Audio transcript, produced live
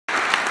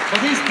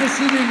But these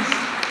proceedings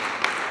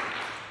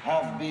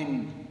have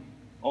been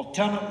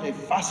alternately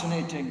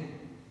fascinating,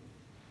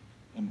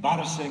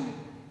 embarrassing,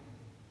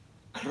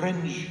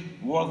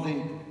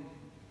 cringe-worthy,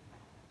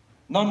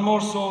 none more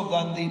so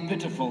than the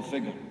pitiful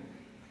figure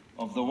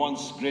of the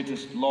once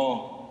greatest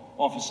law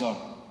officer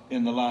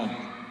in the land,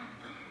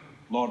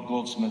 Lord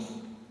Goldsmith,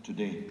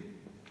 today.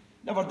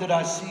 Never did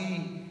I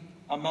see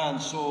a man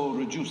so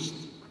reduced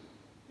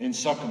in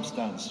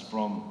circumstance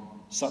from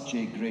such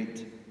a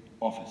great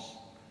office.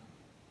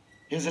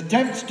 His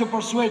attempts to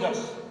persuade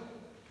us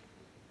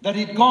that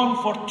he'd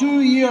gone for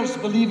 2 years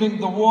believing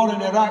the war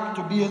in Iraq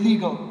to be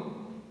illegal,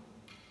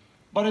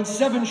 but in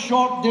 7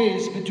 short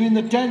days between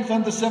the 10th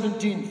and the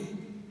 17th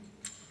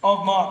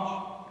of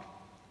March,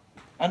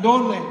 and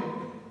only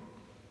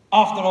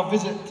after a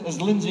visit, as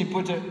Lindsey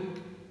put it,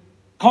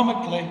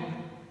 comically,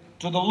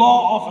 to the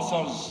law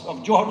officers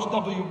of George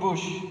W.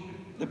 Bush,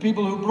 the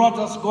people who brought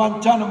us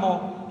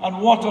Guantanamo and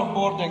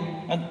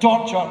waterboarding and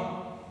torture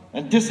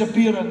and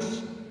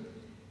disappearance.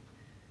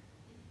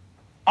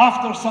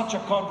 After such a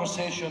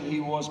conversation, he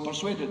was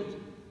persuaded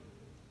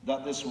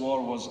that this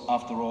war was,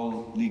 after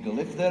all, legal.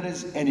 If there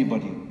is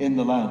anybody in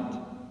the land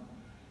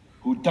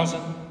who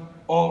doesn't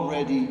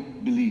already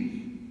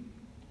believe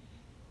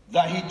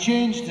that he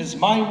changed his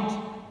mind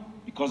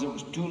because it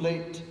was too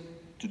late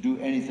to do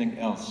anything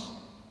else,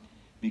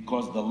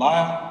 because the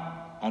liar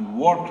and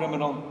war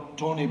criminal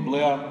Tony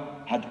Blair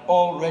had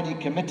already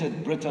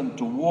committed Britain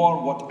to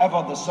war,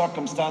 whatever the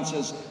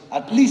circumstances,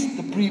 at least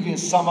the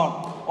previous summer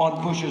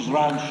on Bush's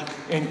ranch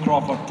in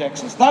Crawford,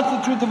 Texas. That's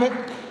the truth of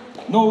it.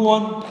 No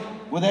one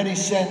with any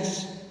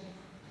sense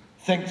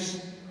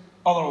thinks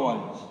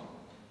otherwise.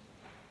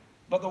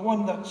 But the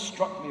one that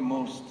struck me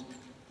most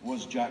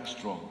was Jack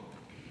Straw,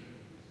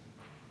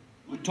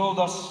 who told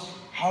us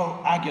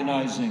how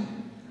agonizing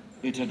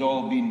it had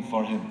all been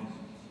for him,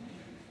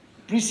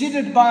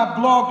 preceded by a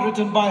blog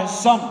written by his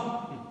son.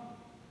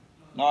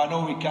 Now, I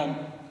know we can't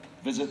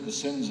visit the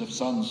sins of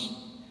sons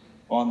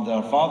on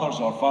their fathers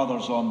or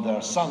fathers on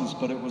their sons,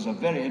 but it was a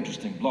very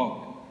interesting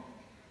blog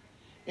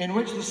in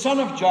which the son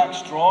of Jack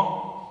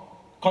Straw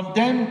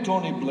condemned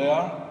Tony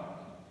Blair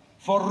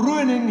for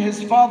ruining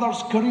his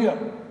father's career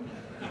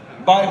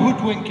by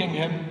hoodwinking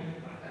him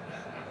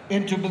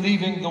into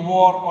believing the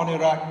war on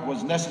Iraq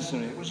was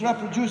necessary. It was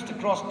reproduced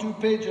across 2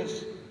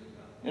 pages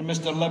in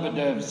Mr.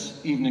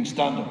 Lebedev's Evening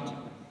Standard.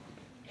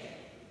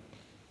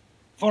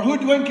 For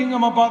hoodwinking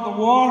him about the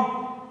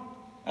war,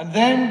 and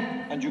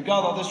then, and you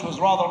gather this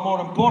was rather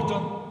more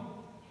important,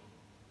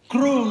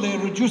 cruelly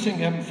reducing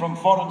him from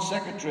Foreign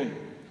Secretary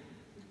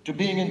to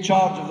being in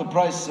charge of the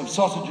price of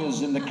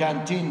sausages in the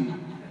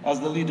canteen as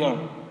the leader,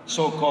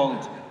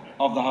 so-called,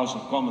 of the House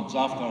of Commons,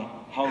 after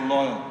how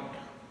loyal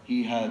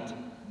he had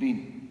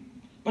been.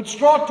 But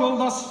Straw told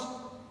us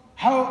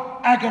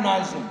how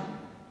agonizing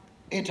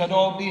it had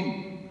all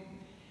been.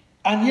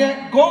 And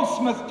yet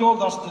Goldsmith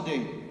told us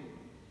today,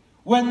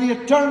 when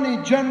the Attorney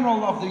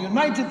General of the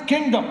United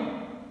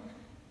Kingdom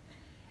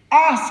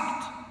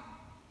asked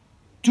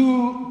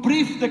to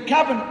brief the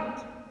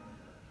Cabinet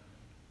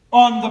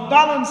on the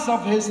balance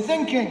of his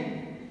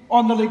thinking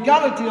on the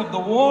legality of the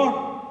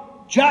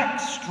war, Jack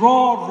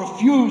Straw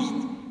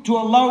refused to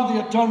allow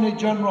the Attorney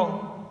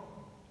General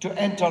to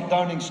enter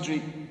Downing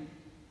Street.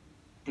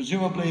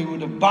 Presumably he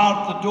would have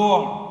barred the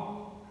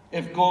door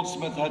if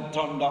Goldsmith had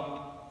turned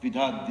up, if he'd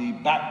had the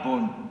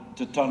backbone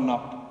to turn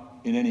up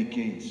in any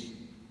case.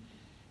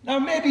 Now,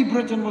 maybe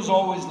Britain was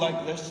always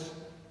like this.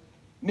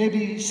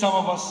 Maybe some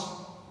of us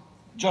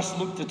just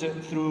looked at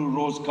it through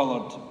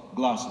rose-coloured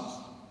glasses.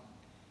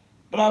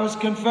 But I was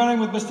conferring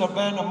with Mr.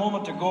 Benn a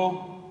moment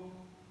ago.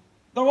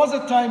 There was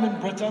a time in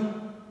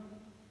Britain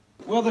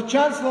where the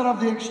Chancellor of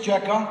the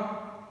Exchequer,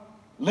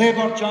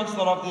 Labour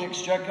Chancellor of the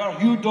Exchequer,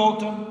 Hugh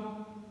Dalton,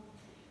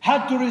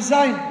 had to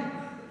resign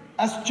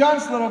as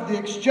Chancellor of the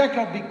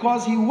Exchequer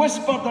because he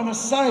whispered an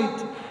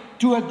aside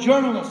to a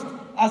journalist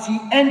as he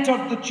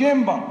entered the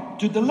chamber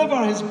to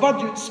deliver his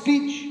budget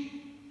speech,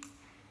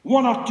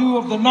 1 or 2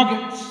 of the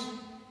nuggets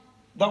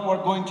that were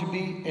going to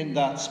be in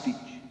that speech.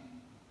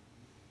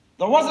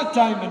 There was a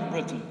time in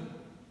Britain,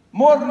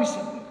 more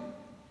recently,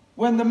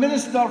 when the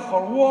Minister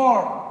for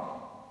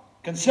War,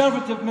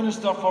 Conservative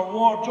Minister for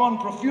War, John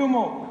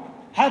Profumo,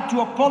 had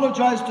to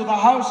apologise to the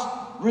House,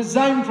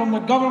 resign from the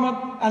government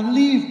and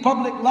leave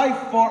public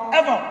life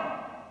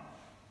forever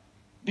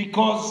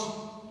because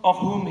of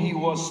whom he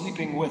was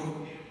sleeping with,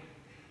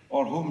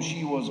 or whom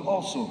she was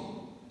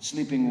also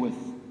sleeping with.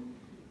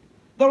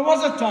 There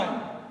was a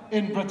time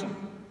in Britain,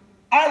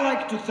 I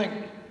like to think,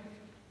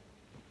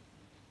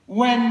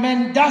 when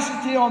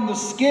mendacity on the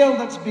scale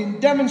that's been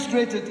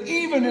demonstrated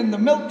even in the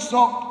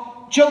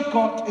Milksop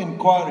Chilcot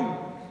inquiry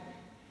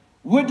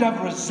would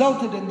have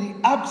resulted in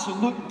the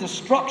absolute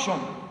destruction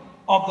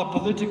of the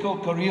political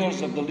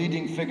careers of the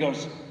leading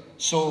figures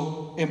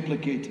so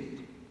implicated.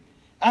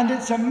 And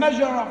it's a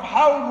measure of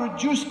how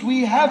reduced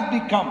we have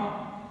become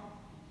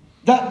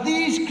that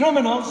these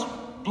criminals,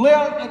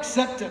 Blair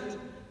accepted,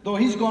 though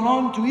he's gone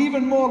on to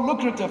even more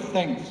lucrative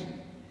things,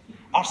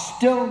 are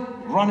still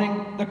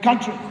running the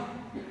country.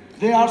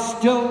 They are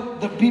still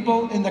the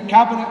people in the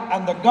cabinet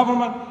and the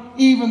government,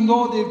 even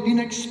though they've been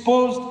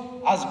exposed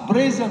as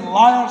brazen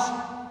liars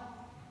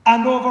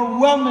and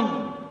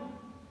overwhelmingly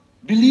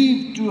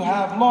believed to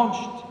have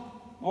launched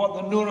what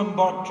the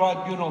Nuremberg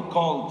Tribunal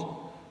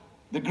called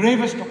the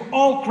gravest of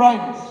all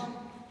crimes,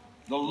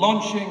 the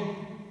launching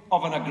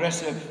of an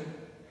aggressive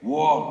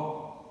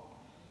war.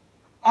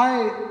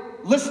 I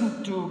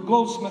listened to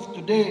Goldsmith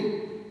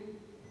today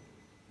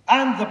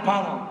and the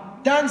panel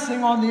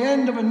dancing on the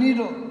end of a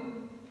needle.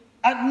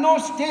 At no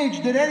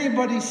stage did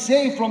anybody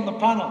say from the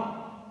panel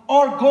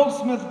or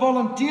Goldsmith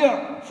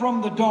volunteer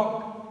from the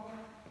dock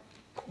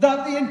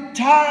that the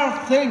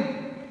entire thing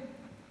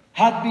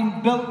had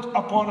been built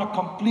upon a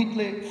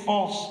completely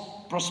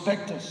false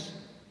prospectus.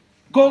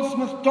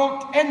 Goldsmith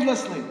talked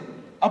endlessly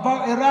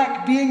about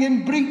Iraq being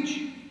in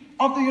breach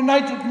of the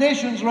United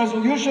Nations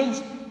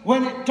resolutions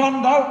when it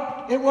turned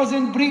out it was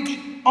in breach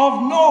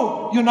of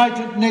no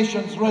United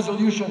Nations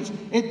resolutions.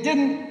 It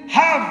didn't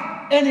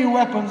have any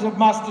weapons of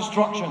mass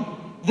destruction.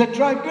 The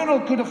tribunal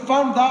could have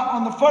found that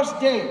on the first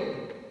day.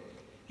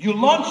 You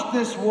launched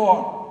this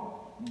war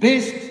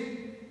based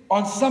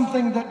on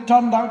something that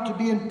turned out to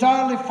be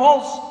entirely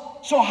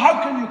false. So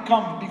how can you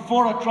come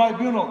before a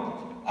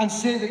tribunal and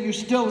say that you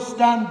still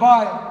stand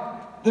by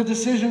the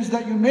decisions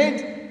that you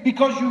made,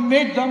 because you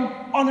made them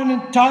on an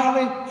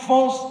entirely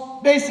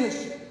false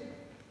basis?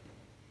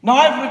 Now,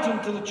 I've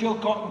written to the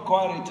Chilcot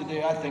Inquiry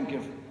today. I think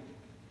if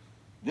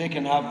they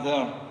can have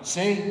their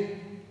say,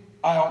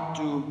 I ought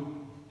to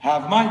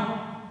have mine.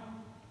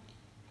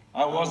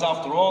 I was,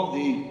 after all,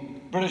 the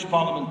British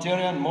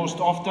parliamentarian most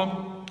often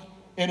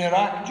in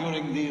Iraq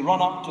during the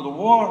run-up to the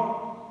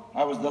war.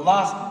 I was the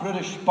last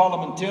British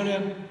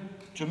parliamentarian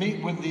to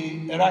meet with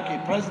the Iraqi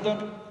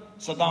president,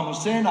 Saddam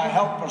Hussein. I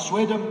helped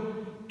persuade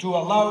him to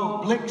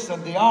allow Blix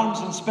and the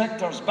arms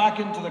inspectors back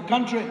into the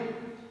country.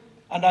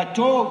 And I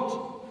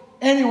told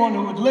anyone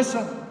who would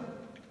listen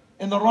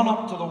in the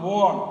run-up to the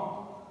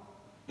war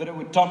that it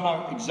would turn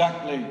out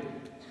exactly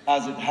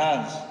as it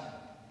has.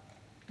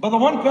 But the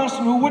one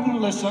person who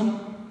wouldn't listen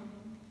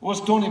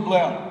was Tony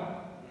Blair.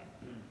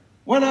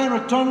 When I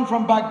returned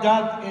from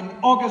Baghdad in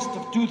August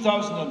of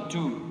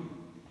 2002,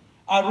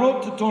 I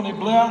wrote to Tony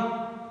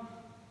Blair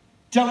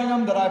telling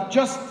him that I've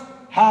just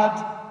had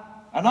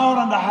an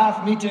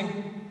hour-and-a-half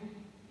meeting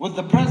with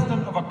the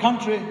president of a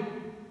country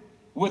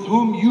with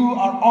whom you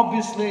are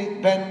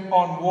obviously bent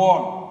on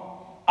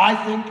war. I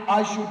think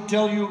I should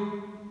tell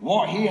you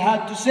what he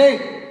had to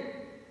say.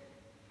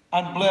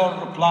 And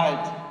Blair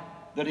replied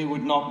that he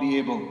would not be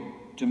able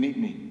to meet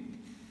me.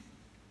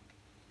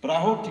 But I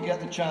hope to get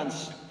the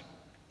chance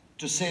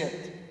to say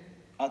it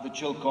at the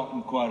Chilcot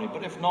Inquiry.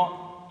 But if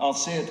not, I'll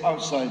say it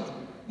outside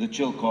the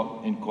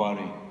Chilcot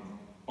Inquiry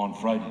on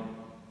Friday.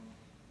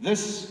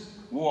 This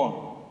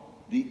war,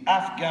 the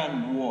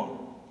Afghan war,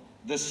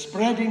 the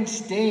spreading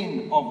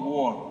stain of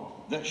war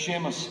that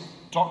Seamus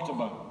talked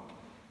about,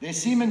 they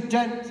seem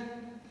intent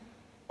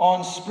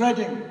on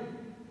spreading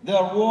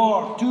their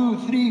war 2,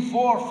 3,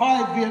 4,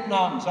 5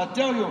 Vietnams. I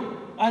tell you,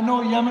 I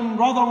know Yemen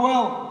rather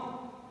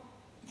well.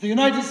 If the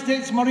United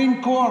States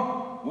Marine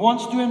Corps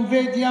wants to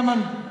invade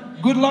Yemen,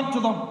 good luck to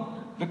them,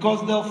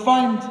 because they'll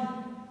find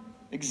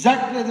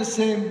exactly the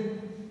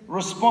same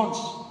response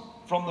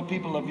from the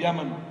people of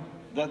Yemen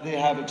that they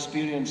have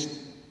experienced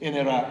in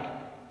Iraq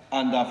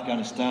and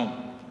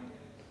Afghanistan.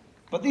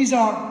 But these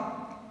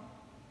are,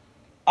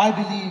 I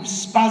believe,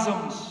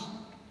 spasms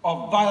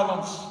of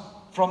violence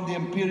from the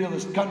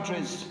imperialist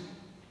countries,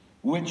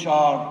 which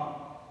are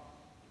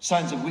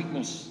signs of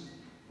weakness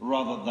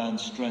rather than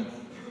strength.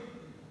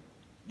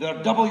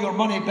 They're double your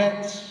money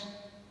bets,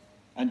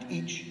 and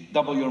each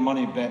double your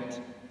money bet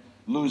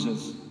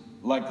loses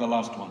like the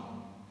last one.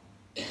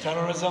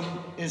 Terrorism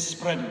is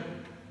spreading,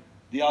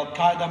 the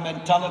Al-Qaeda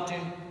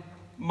mentality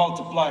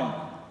multiplying,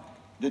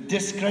 the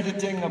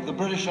discrediting of the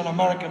British and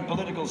American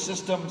political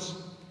systems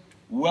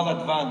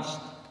well advanced.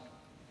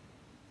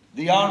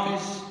 The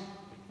armies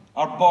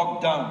are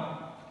bogged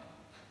down,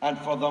 and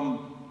for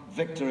them,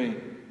 victory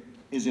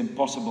is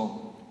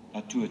impossible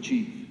to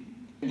achieve.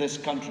 In this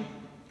country,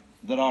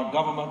 that our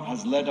government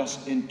has led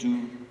us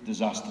into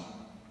disaster,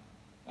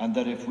 and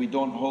that if we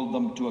don't hold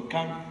them to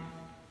account,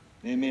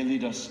 they may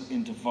lead us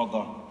into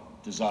further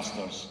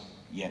disasters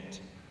yet.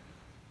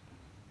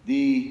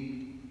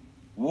 The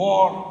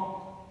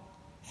war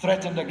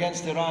threatened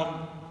against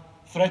Iran,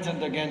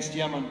 threatened against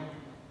Yemen,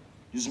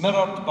 is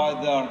mirrored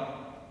by their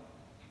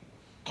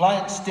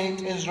client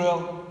state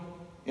Israel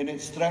in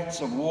its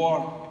threats of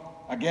war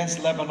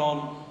against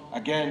Lebanon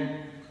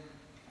again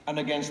and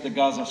against the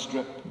Gaza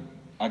Strip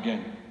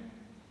again.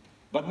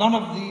 But none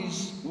of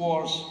these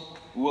wars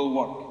will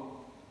work.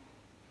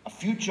 A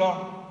future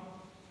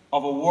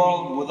of a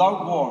world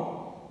without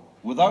war,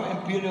 without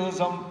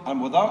imperialism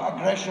and without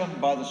aggression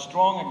by the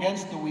strong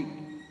against the weak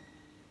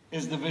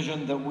is the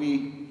vision that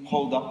we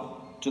hold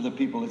up to the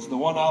people. It's the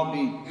one I'll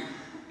be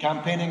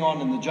campaigning on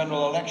in the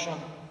general election.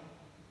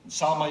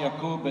 Salma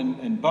Yaqub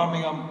in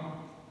Birmingham,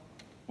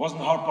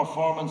 wasn't her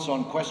performance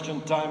on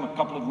Question Time a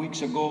couple of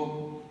weeks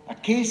ago a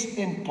case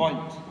in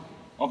point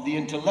of the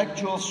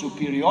intellectual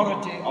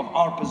superiority of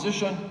our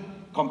position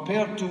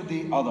compared to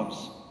the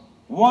others.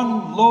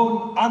 One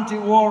lone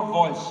anti-war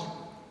voice,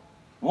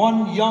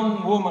 one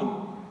young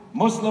woman,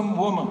 Muslim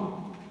woman,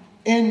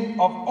 in,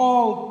 of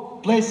all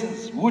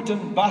places,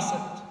 Wotton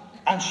Bassett,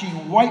 and she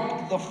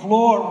wiped the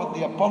floor with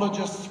the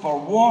apologists for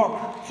war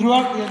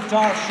throughout the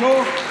entire show,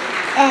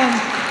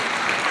 and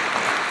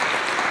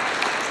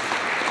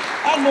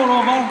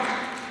moreover,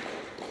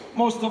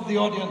 most of the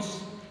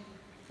audience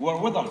were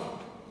with her,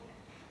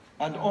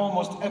 and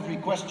almost every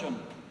question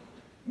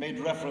made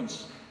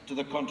reference to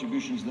the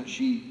contributions that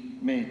she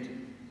made.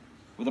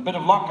 With a bit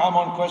of luck, I'm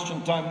on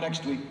question time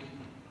next week.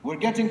 We're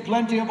getting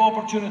plenty of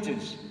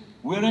opportunities.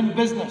 We're in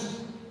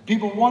business.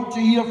 People want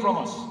to hear from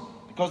us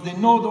because they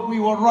know that we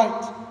were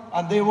right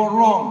and they were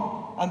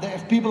wrong, and that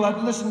if people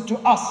had listened to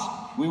us,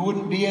 we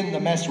wouldn't be in the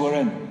mess we're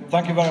in.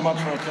 Thank you very much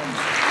for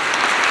attending.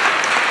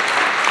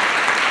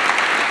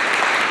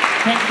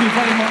 Thank you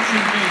very much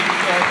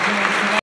indeed.